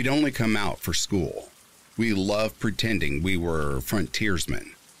 We'd only come out for school. We loved pretending we were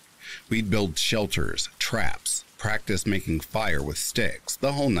frontiersmen. We'd build shelters, traps, practice making fire with sticks,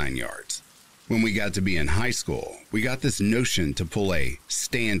 the whole 9 yards. When we got to be in high school, we got this notion to pull a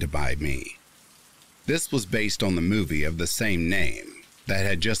Stand By Me. This was based on the movie of the same name that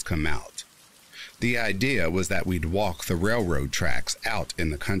had just come out. The idea was that we'd walk the railroad tracks out in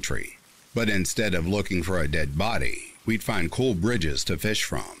the country, but instead of looking for a dead body, we'd find cool bridges to fish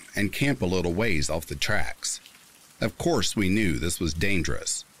from and camp a little ways off the tracks. Of course, we knew this was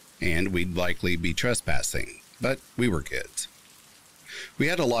dangerous, and we'd likely be trespassing, but we were kids. We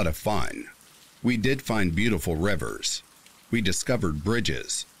had a lot of fun. We did find beautiful rivers. We discovered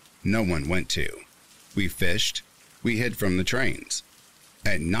bridges no one went to. We fished. We hid from the trains.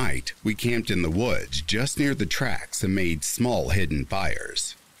 At night, we camped in the woods just near the tracks and made small hidden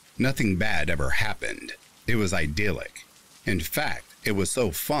fires. Nothing bad ever happened. It was idyllic. In fact, it was so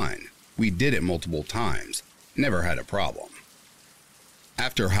fun, we did it multiple times, never had a problem.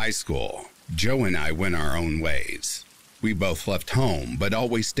 After high school, Joe and I went our own ways. We both left home, but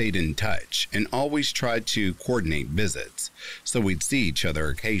always stayed in touch and always tried to coordinate visits, so we'd see each other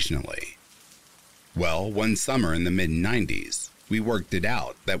occasionally. Well, one summer in the mid-90s, we worked it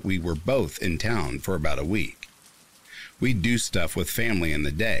out that we were both in town for about a week. We'd do stuff with family in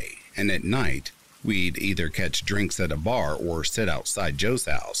the day, and at night, we'd either catch drinks at a bar or sit outside Joe's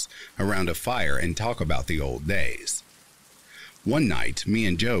house around a fire and talk about the old days. One night, me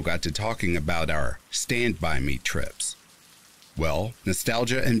and Joe got to talking about our Stand By Me trips. Well,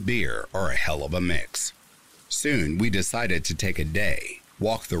 nostalgia and beer are a hell of a mix. Soon, we decided to take a day,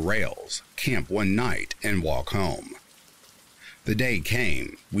 walk the rails, camp one night, and walk home. The day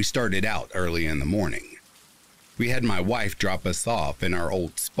came. We started out early in the morning. We had my wife drop us off in our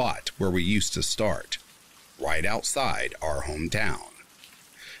old spot where we used to start, right outside our hometown.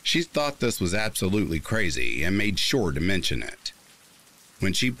 She thought this was absolutely crazy and made sure to mention it.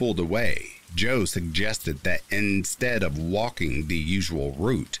 When she pulled away, Joe suggested that instead of walking the usual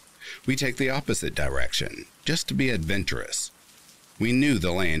route, we take the opposite direction, just to be adventurous. We knew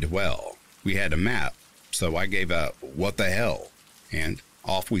the land well. We had a map, so I gave a "what the hell," and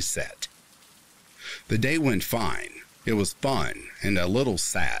off we set. The day went fine. It was fun and a little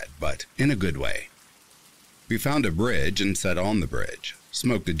sad, but in a good way. We found a bridge and sat on the bridge,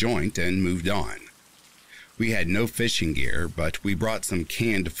 smoked a joint, and moved on. We had no fishing gear, but we brought some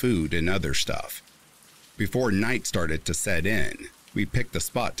canned food and other stuff. Before night started to set in, we picked a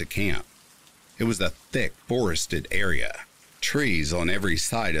spot to camp. It was a thick, forested area, trees on every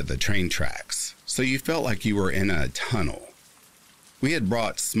side of the train tracks, so you felt like you were in a tunnel. We had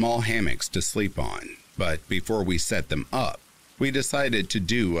brought small hammocks to sleep on, but before we set them up, we decided to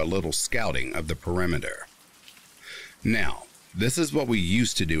do a little scouting of the perimeter. Now, this is what we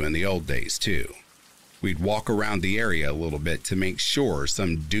used to do in the old days too. We'd walk around the area a little bit to make sure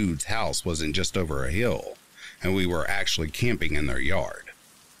some dude's house wasn't just over a hill, and we were actually camping in their yard.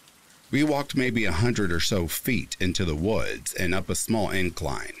 We walked maybe 100 or so feet into the woods and up a small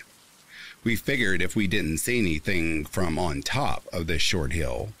incline. We figured if we didn't see anything from on top of this short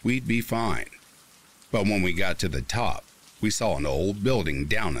hill, we'd be fine. But when we got to the top, we saw an old building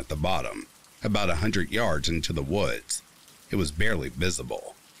down at the bottom, about 100 yards into the woods. It was barely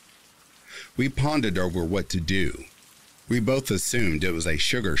visible. We pondered over what to do. We both assumed it was a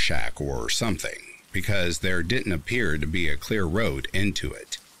sugar shack or something, because there didn't appear to be a clear road into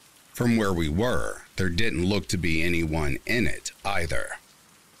it. From where we were, there didn't look to be anyone in it either.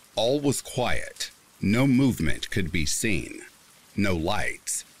 All was quiet. No movement could be seen. No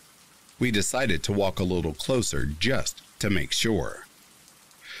lights. We decided to walk a little closer just to make sure.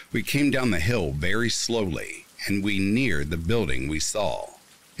 We came down the hill very slowly, and we neared the building we saw.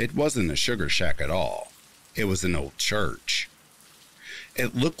 It wasn't a sugar shack at all. It was an old church.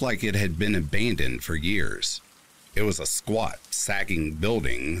 It looked like it had been abandoned for years. It was a squat, sagging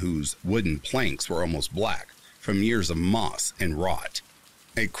building whose wooden planks were almost black from years of moss and rot.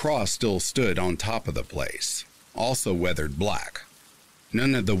 A cross still stood on top of the place, also weathered black.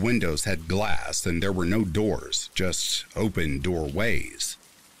 None of the windows had glass and there were no doors, just open doorways.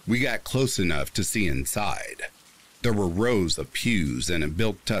 We got close enough to see inside. There were rows of pews and a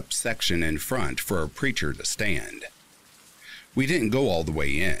built-up section in front for a preacher to stand. We didn't go all the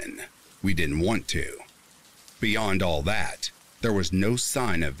way in. We didn't want to. Beyond all that, there was no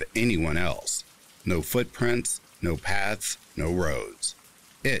sign of anyone else. No footprints, no paths, no roads.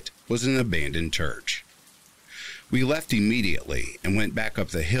 It was an abandoned church. We left immediately and went back up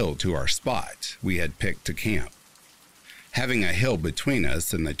the hill to our spot we had picked to camp. Having a hill between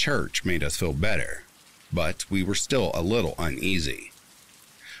us and the church made us feel better, but we were still a little uneasy.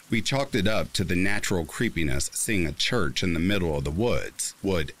 We chalked it up to the natural creepiness seeing a church in the middle of the woods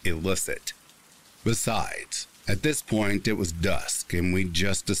would elicit. Besides, at this point it was dusk and we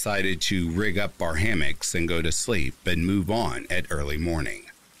just decided to rig up our hammocks and go to sleep and move on at early morning.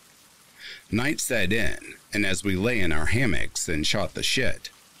 Night set in, and as we lay in our hammocks and shot the shit,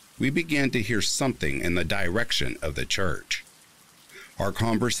 we began to hear something in the direction of the church. Our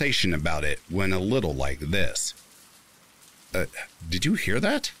conversation about it went a little like this. Did you hear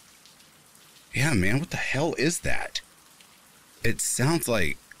that? Yeah, man, what the hell is that? It sounds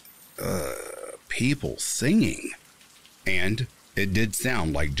like, people singing. And it did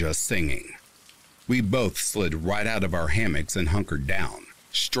sound like just singing. We both slid right out of our hammocks and hunkered down,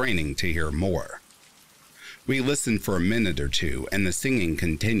 straining to hear more. We listened for a minute or two and the singing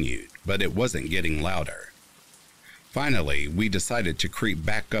continued, but it wasn't getting louder. Finally, we decided to creep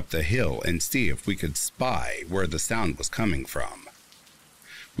back up the hill and see if we could spy where the sound was coming from.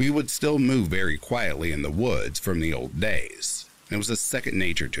 We would still move very quietly in the woods from the old days. It was a second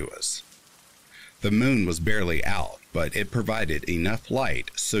nature to us. The moon was barely out, but it provided enough light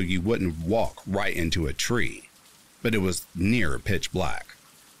so you wouldn't walk right into a tree, but it was near pitch black.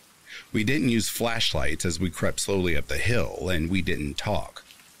 We didn't use flashlights as we crept slowly up the hill, and we didn't talk.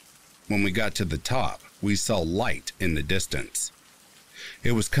 When we got to the top, we saw light in the distance.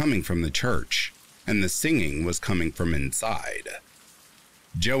 It was coming from the church, and the singing was coming from inside.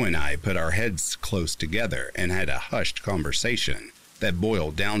 Joe and I put our heads close together and had a hushed conversation that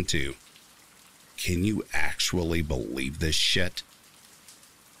boiled down to, "Can you actually believe this shit?"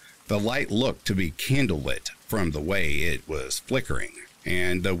 The light looked to be candlelit from the way it was flickering,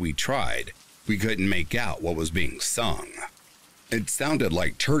 and though we tried, we couldn't make out what was being sung. It sounded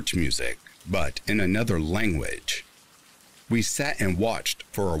like church music, but in another language. We sat and watched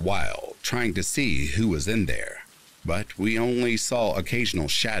for a while, trying to see who was in there, but we only saw occasional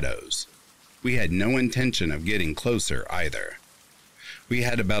shadows. We had no intention of getting closer either. We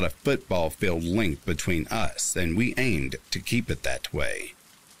had about a football field length between us, and we aimed to keep it that way.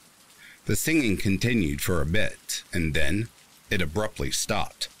 The singing continued for a bit, and then it abruptly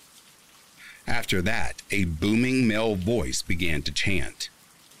stopped. After that, a booming male voice began to chant.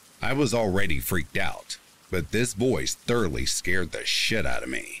 I was already freaked out, but this voice thoroughly scared the shit out of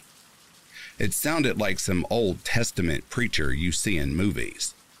me. It sounded like some Old Testament preacher you see in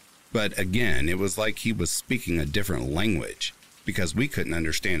movies, but again, it was like he was speaking a different language, because we couldn't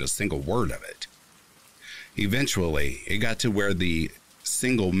understand a single word of it. Eventually, it got to where the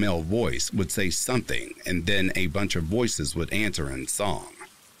single male voice would say something, and then a bunch of voices would answer in song.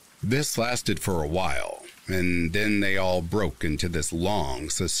 This lasted for a while, and then they all broke into this long,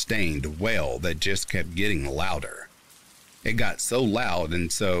 sustained wail that just kept getting louder. It got so loud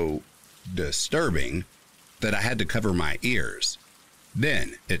and so disturbing that I had to cover my ears.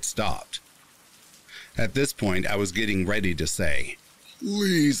 Then it stopped. At this point, I was getting ready to say,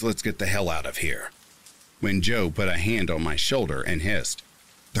 "Please, let's get the hell out of here," when Joe put a hand on my shoulder and hissed,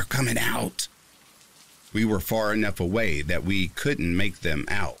 "They're coming out." We were far enough away that we couldn't make them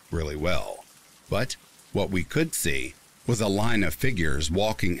out really well, but what we could see was a line of figures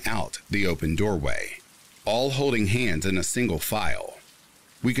walking out the open doorway, all holding hands in a single file.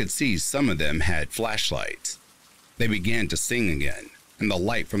 We could see some of them had flashlights. They began to sing again, and the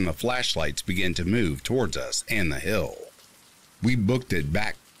light from the flashlights began to move towards us and the hill. We booked it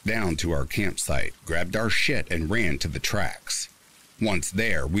back down to our campsite, grabbed our shit, and ran to the tracks. Once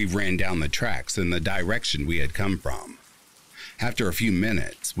there, we ran down the tracks in the direction we had come from. After a few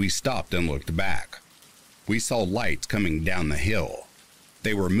minutes, we stopped and looked back. We saw lights coming down the hill.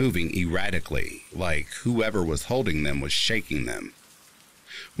 They were moving erratically, like whoever was holding them was shaking them.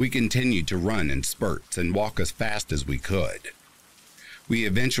 We continued to run in spurts and walk as fast as we could. We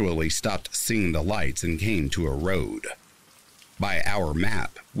eventually stopped seeing the lights and came to a road. By our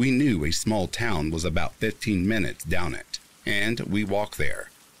map, we knew a small town was about 15 minutes down it, and we walked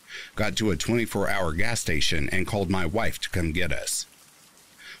there. Got to a 24-hour gas station and called my wife to come get us.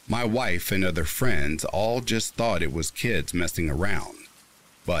 My wife and other friends all just thought it was kids messing around.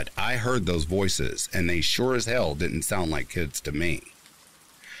 But I heard those voices, and they sure as hell didn't sound like kids to me.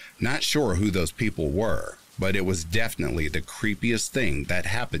 Not sure who those people were, but it was definitely the creepiest thing that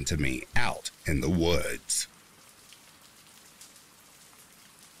happened to me out in the woods.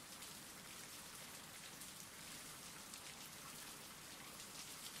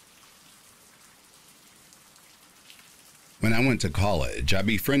 When I went to college, I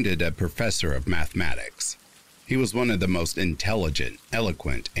befriended a professor of mathematics. He was one of the most intelligent,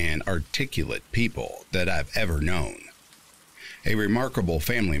 eloquent, and articulate people that I've ever known. A remarkable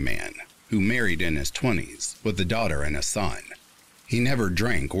family man who married in his 20s with a daughter and a son. He never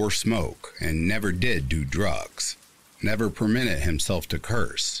drank or smoked and never did do drugs. Never permitted himself to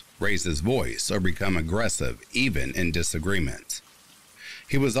curse, raise his voice, or become aggressive even in disagreements.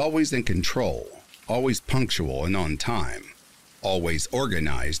 He was always in control, always punctual and on time, always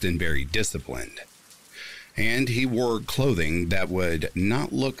organized and very disciplined. And he wore clothing that would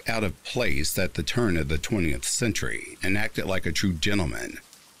not look out of place at the turn of the 20th century and acted like a true gentleman.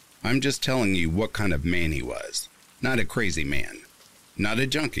 I'm just telling you what kind of man he was. Not a crazy man. Not a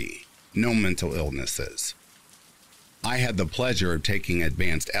junkie. No mental illnesses. I had the pleasure of taking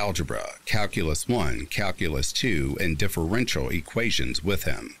advanced algebra, calculus 1, calculus 2, and differential equations with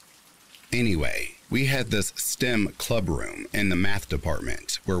him. Anyway, we had this STEM club room in the math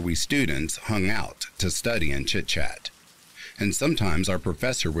department where we students hung out to study and chit-chat. And sometimes our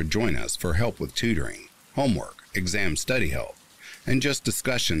professor would join us for help with tutoring, homework, exam study help, and just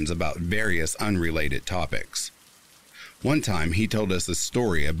discussions about various unrelated topics. One time he told us a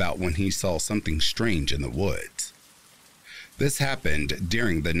story about when he saw something strange in the woods. This happened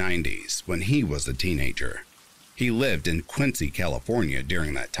during the 90s when he was a teenager. He lived in Quincy, California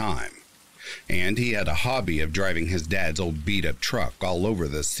during that time. And he had a hobby of driving his dad's old beat-up truck all over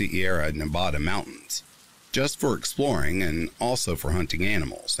the Sierra Nevada mountains, just for exploring and also for hunting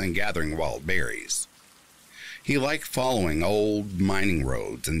animals and gathering wild berries. He liked following old mining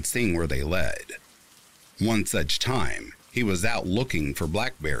roads and seeing where they led. One such time, he was out looking for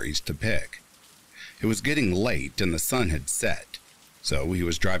blackberries to pick. It was getting late and the sun had set, so he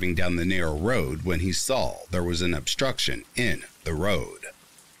was driving down the narrow road when he saw there was an obstruction in the road.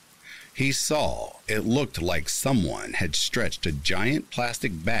 He saw it looked like someone had stretched a giant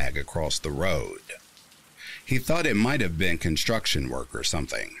plastic bag across the road. He thought it might have been construction work or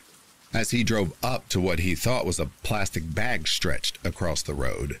something. As he drove up to what he thought was a plastic bag stretched across the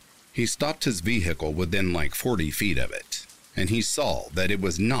road, he stopped his vehicle within like 40 feet of it, and he saw that it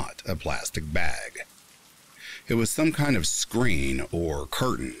was not a plastic bag. It was some kind of screen or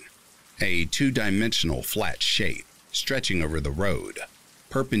curtain, a two-dimensional flat shape stretching over the road,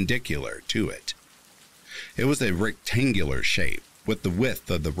 perpendicular to it. It was a rectangular shape with the width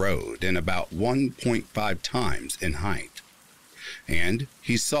of the road and about 1.5 times in height. And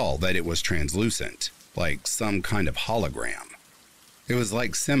he saw that it was translucent, like some kind of hologram. It was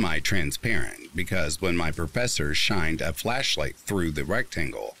like semi-transparent because when my professor shined a flashlight through the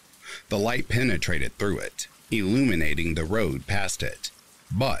rectangle, the light penetrated through it, illuminating the road past it,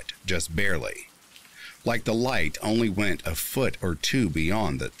 but just barely. Like the light only went a foot or two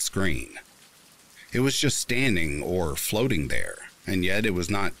beyond the screen. It was just standing or floating there, and yet it was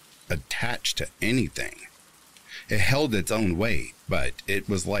not attached to anything. It held its own weight, but it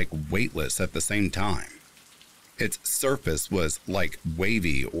was like weightless at the same time. Its surface was like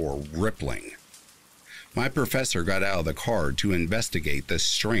wavy or rippling. My professor got out of the car to investigate this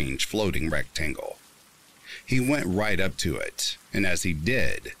strange floating rectangle. He went right up to it, and as he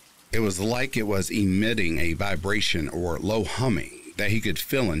did, it was like it was emitting a vibration or low humming that he could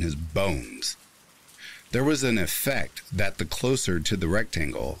feel in his bones. There was an effect that the closer to the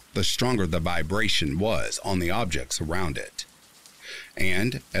rectangle, the stronger the vibration was on the objects around it.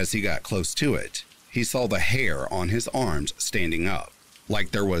 And as he got close to it, he saw the hair on his arms standing up,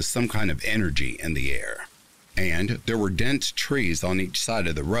 like there was some kind of energy in the air. And there were dense trees on each side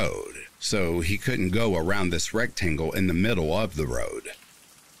of the road, so he couldn't go around this rectangle in the middle of the road.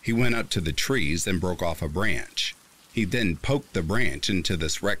 He went up to the trees and broke off a branch. He then poked the branch into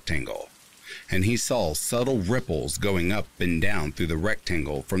this rectangle, and he saw subtle ripples going up and down through the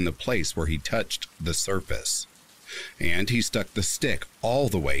rectangle from the place where he touched the surface. And he stuck the stick all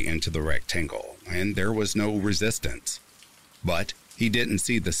the way into the rectangle, and there was no resistance. But he didn't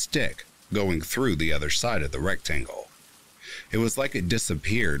see the stick going through the other side of the rectangle. It was like it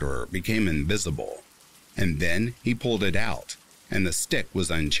disappeared or became invisible. And then he pulled it out, and the stick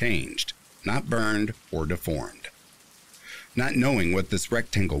was unchanged, not burned or deformed. Not knowing what this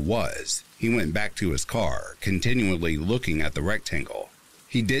rectangle was, he went back to his car, continually looking at the rectangle.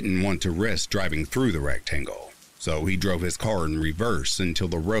 He didn't want to risk driving through the rectangle, so he drove his car in reverse until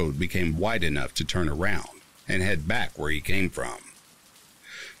the road became wide enough to turn around and head back where he came from.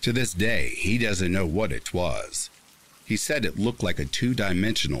 To this day, he doesn't know what it was. He said it looked like a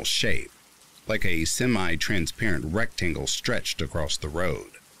two-dimensional shape, like a semi-transparent rectangle stretched across the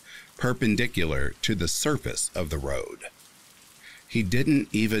road, perpendicular to the surface of the road. He didn't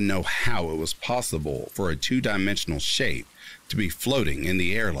even know how it was possible for a two-dimensional shape to be floating in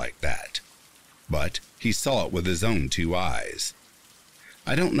the air like that, but he saw it with his own two eyes.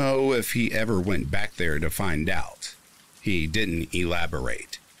 I don't know if he ever went back there to find out. He didn't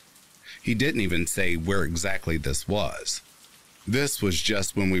elaborate. He didn't even say where exactly this was. This was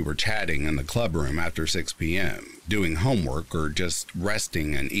just when we were chatting in the clubroom after 6 p.m., doing homework or just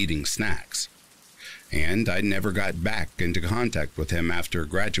resting and eating snacks. And I never got back into contact with him after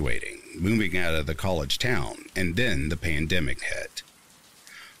graduating, moving out of the college town, and then the pandemic hit.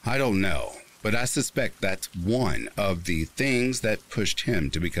 I don't know, but I suspect that's one of the things that pushed him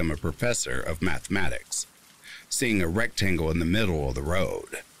to become a professor of mathematics, seeing a rectangle in the middle of the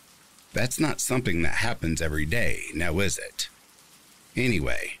road. That's not something that happens every day, now is it?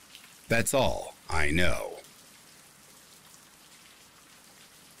 Anyway, that's all I know.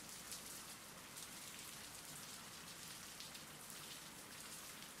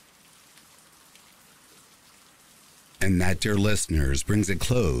 And that, dear listeners, brings a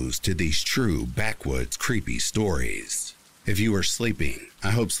close to these true backwoods creepy stories. If you are sleeping,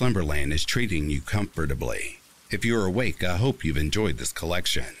 I hope Slumberland is treating you comfortably. If you are awake, I hope you've enjoyed this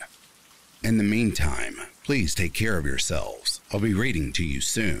collection. In the meantime, please take care of yourselves. I'll be reading to you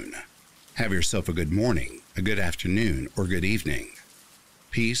soon. Have yourself a good morning, a good afternoon, or good evening.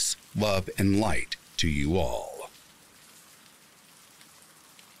 Peace, love, and light to you all.